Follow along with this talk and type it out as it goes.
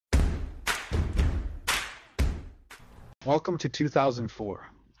Welcome to 2004,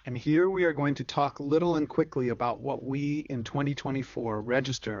 and here we are going to talk little and quickly about what we in 2024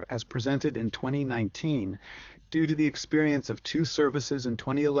 register as presented in 2019 due to the experience of two services in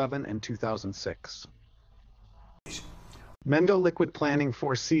 2011 and 2006. Mendo Liquid Planning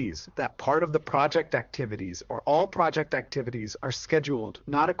foresees that part of the project activities or all project activities are scheduled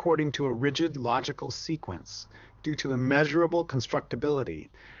not according to a rigid logical sequence due to immeasurable constructability,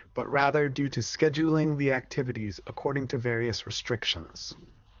 but rather due to scheduling the activities according to various restrictions.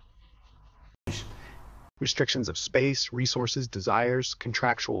 Restrictions of space, resources, desires,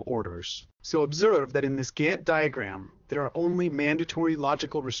 contractual orders. So observe that in this Gantt diagram, there are only mandatory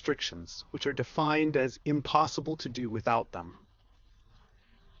logical restrictions, which are defined as impossible to do without them.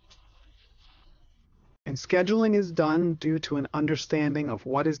 And scheduling is done due to an understanding of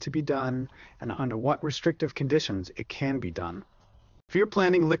what is to be done and under what restrictive conditions it can be done. Sphere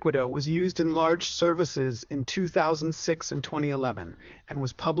Planning Liquido was used in large services in 2006 and 2011 and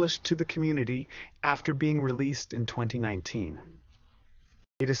was published to the community after being released in 2019.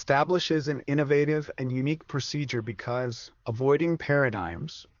 It establishes an innovative and unique procedure because, avoiding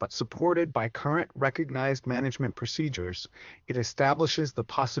paradigms, but supported by current recognized management procedures, it establishes the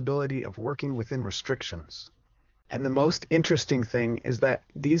possibility of working within restrictions. And the most interesting thing is that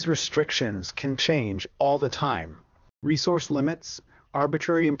these restrictions can change all the time. Resource limits,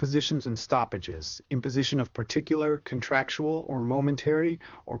 arbitrary impositions and stoppages, imposition of particular, contractual, or momentary,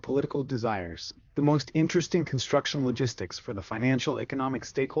 or political desires. The most interesting construction logistics for the financial, economic,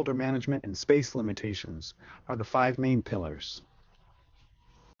 stakeholder management, and space limitations are the five main pillars.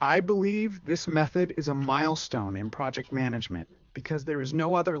 I believe this method is a milestone in project management because there is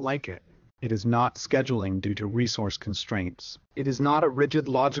no other like it. It is not scheduling due to resource constraints. It is not a rigid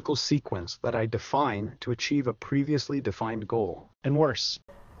logical sequence that I define to achieve a previously defined goal. And worse,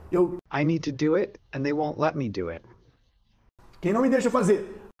 I need to do it and they won't let me do it. Quem não me deixa fazer?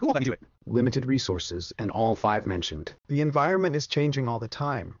 Who won't let me do it? Limited resources and all five mentioned. The environment is changing all the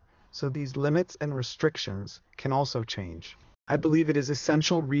time, so these limits and restrictions can also change. I believe it is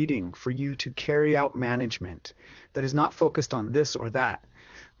essential reading for you to carry out management that is not focused on this or that,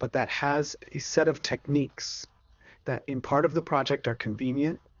 but that has a set of techniques that in part of the project are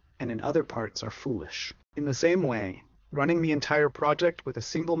convenient and in other parts are foolish. In the same way, running the entire project with a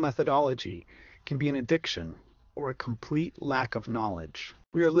single methodology can be an addiction or a complete lack of knowledge.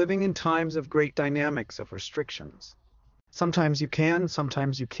 We are living in times of great dynamics of restrictions. Sometimes you can,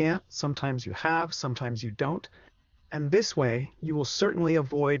 sometimes you can't, sometimes you have, sometimes you don't. And this way, you will certainly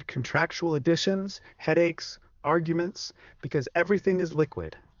avoid contractual additions, headaches, arguments, because everything is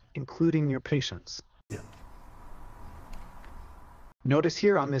liquid, including your patience. Notice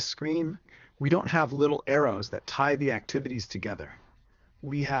here on this screen, we don't have little arrows that tie the activities together.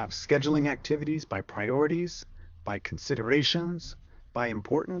 We have scheduling activities by priorities, by considerations, by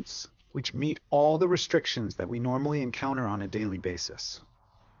importance, which meet all the restrictions that we normally encounter on a daily basis.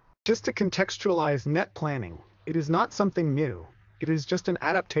 Just to contextualize net planning, it is not something new. It is just an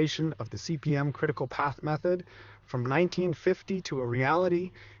adaptation of the CPM critical path method from 1950 to a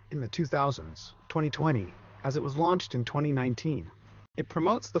reality in the 2020, as it was launched in 2019. It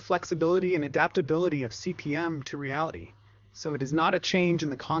promotes the flexibility and adaptability of CPM to reality, so it is not a change in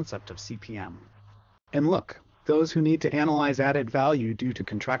the concept of CPM. And look, those who need to analyze added value due to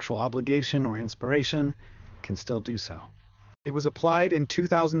contractual obligation or inspiration can still do so. It was applied in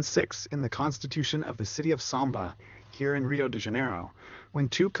 2006 in the Constitution of the City of Samba, here in Rio de Janeiro, when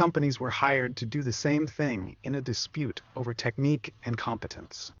two companies were hired to do the same thing in a dispute over technique and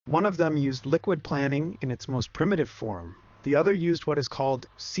competence. One of them used liquid planning in its most primitive form. The other used what is called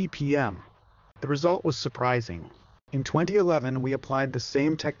CPM. The result was surprising. In 2011, we applied the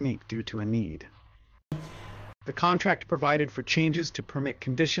same technique due to a need. The contract provided for changes to permit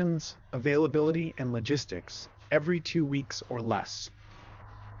conditions, availability, and logistics every 2 weeks or less.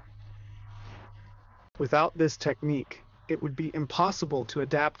 Without this technique, it would be impossible to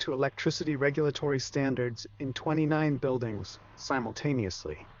adapt to electricity regulatory standards in 29 buildings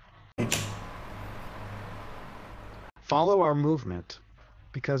simultaneously. Follow our movement,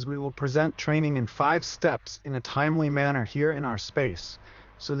 because we will present training in 5 steps in a timely manner here in our space,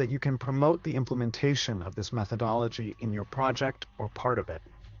 so that you can promote the implementation of this methodology in your project or part of it.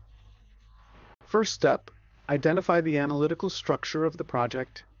 First step, identify the analytical structure of the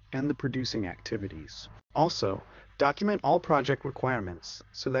project and the producing activities. Also, document all project requirements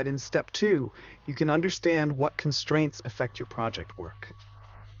so that in step 2, you can understand what constraints affect your project work.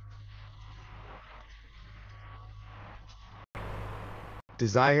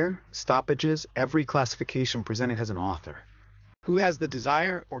 Desire, stoppages, every classification presented has an author. Who has the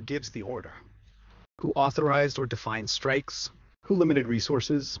desire or gives the order? who authorized or defined strikes, who limited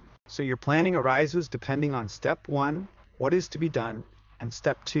resources. So your planning arises depending on step 1, what is to be done, and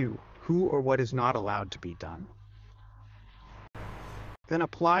step 2, who or what is not allowed to be done. Then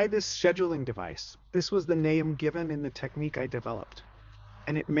apply this scheduling device. This was the name given in the technique I developed.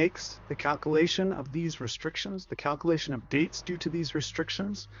 And it makes the calculation of these restrictions, the calculation of dates due to these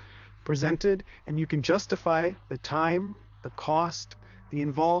restrictions, presented, and you can justify the time, the cost, the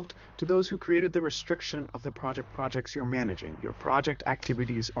involved to those who created the restriction of the projects you're managing. Your project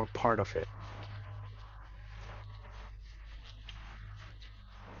activities are part of it.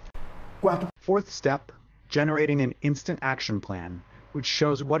 Fourth step, generating an instant action plan, which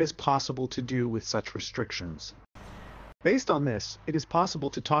shows what is possible to do with such restrictions. Based on this, it is possible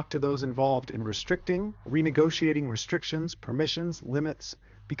to talk to those involved in restricting, renegotiating restrictions, permissions, limits,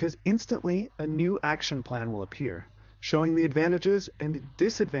 because instantly a new action plan will appear, showing the advantages and the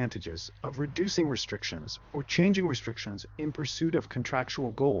disadvantages of reducing restrictions or changing restrictions in pursuit of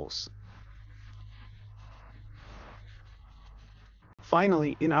contractual goals.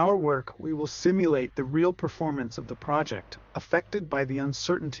 Finally, in our work, we will simulate the real performance of the project, affected by the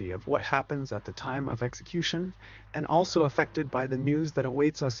uncertainty of what happens at the time of execution, and also affected by the news that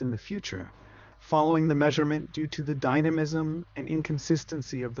awaits us in the future, following the measurement due to the dynamism and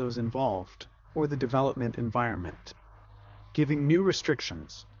inconsistency of those involved, or the development environment. Giving new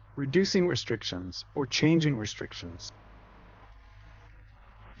restrictions, reducing restrictions, or changing restrictions.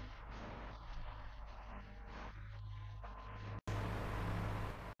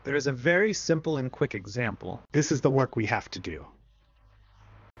 There is a very simple and quick example. This is the work we have to do.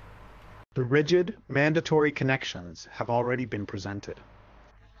 The rigid, mandatory connections have already been presented.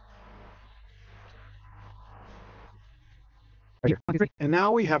 And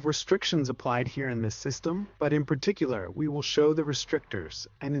now we have restrictions applied here in this system, but in particular, we will show the restrictors,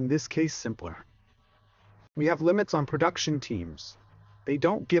 and in this case, simpler. We have limits on production teams. They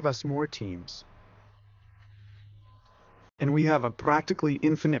don't give us more teams. And we have a practically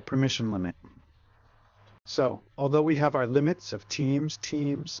infinite permission limit. So, although we have our limits of teams,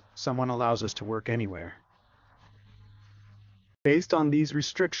 someone allows us to work anywhere. Based on these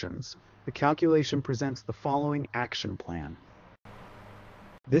restrictions, the calculation presents the following action plan.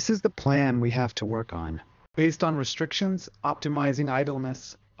 This is the plan we have to work on. Based on restrictions, optimizing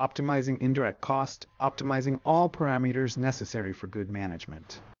idleness, optimizing indirect cost, optimizing all parameters necessary for good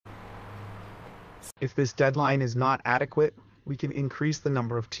management. If this deadline is not adequate, we can increase the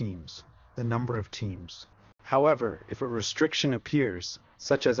number of teams. However, if a restriction appears,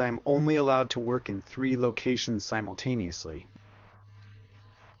 such as I'm only allowed to work in 3 locations simultaneously,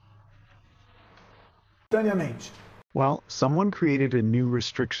 well, someone created a new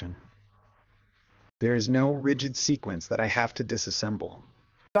restriction. There is no rigid sequence that I have to disassemble.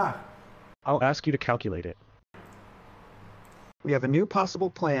 I'll ask you to calculate it. We have a new possible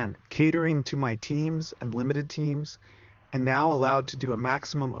plan, catering to my teams and limited teams, and now allowed to do a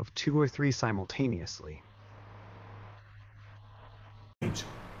maximum of 2 or 3 simultaneously.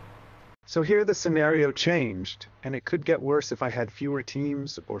 So here the scenario changed, and it could get worse if I had fewer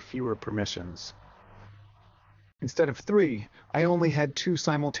teams or fewer permissions. Instead of 3, I only had 2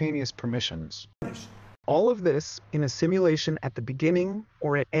 simultaneous permissions. All of this in a simulation at the beginning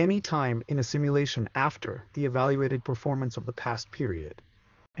or at any time in a simulation after the evaluated performance of the past period.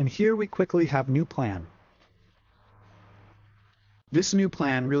 And here we quickly have new plan. This new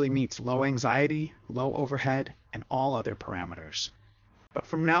plan really meets low anxiety, low overhead, and all other parameters. But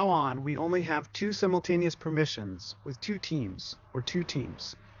from now on, we only have 2 simultaneous permissions with 2 teams or 2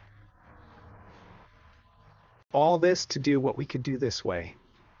 teams. All this to do what we could do this way.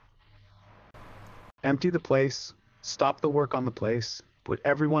 Empty the place, stop the work on the place, put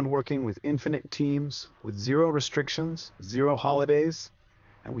everyone working with infinite teams, with 0 restrictions, 0 holidays,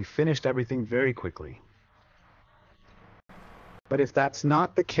 and we finished everything very quickly. But if that's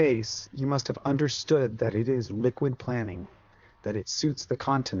not the case, you must have understood that it is liquid planning, that it suits the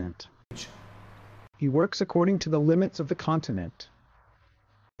continent. He works according to the limits of the continent.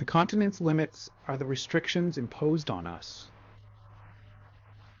 The continent's limits are the restrictions imposed on us.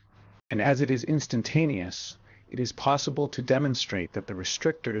 And as it is instantaneous, it is possible to demonstrate that the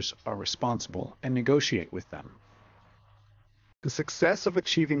restrictors are responsible and negotiate with them. The success of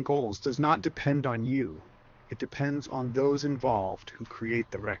achieving goals does not depend on you. It depends on those involved who create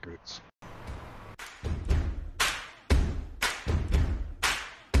the records.